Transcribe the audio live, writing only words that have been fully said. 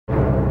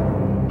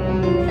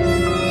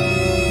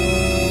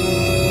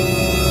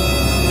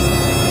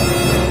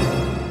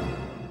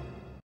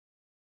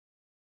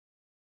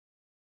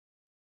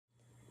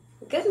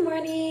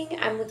morning.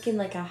 I'm looking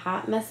like a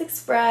hot mess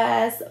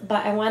express,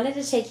 but I wanted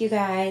to take you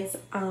guys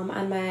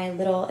on my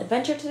little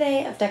adventure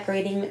today of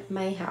decorating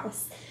my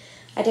house.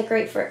 I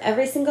decorate for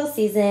every single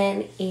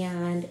season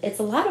and it's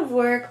a lot of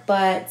work,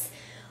 but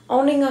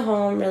owning a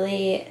home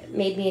really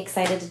made me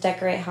excited to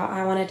decorate how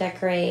I want to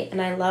decorate,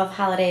 and I love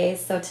holidays.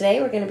 So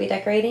today we're going to be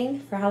decorating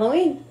for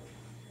Halloween.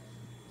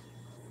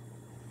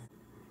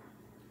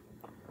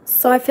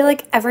 So I feel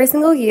like every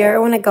single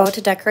year when I go to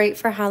decorate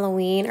for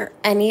Halloween or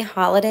any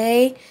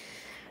holiday,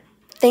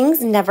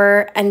 things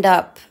never end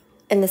up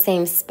in the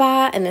same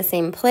spot, in the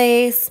same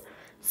place.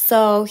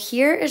 So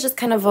here is just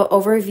kind of an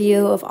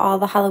overview of all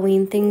the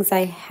Halloween things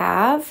I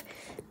have.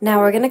 Now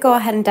we're going to go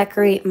ahead and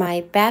decorate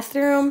my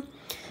bathroom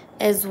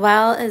as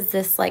well as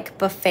this like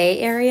buffet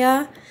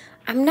area.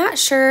 I'm not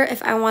sure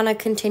if I want to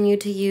continue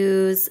to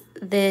use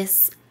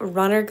this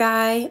runner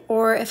guy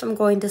or if I'm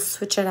going to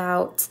switch it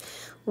out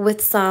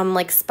with some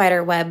like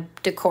spider web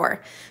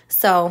decor.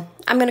 So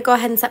I'm going to go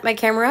ahead and set my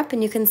camera up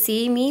and you can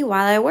see me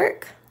while I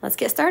work. Let's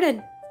get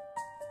started.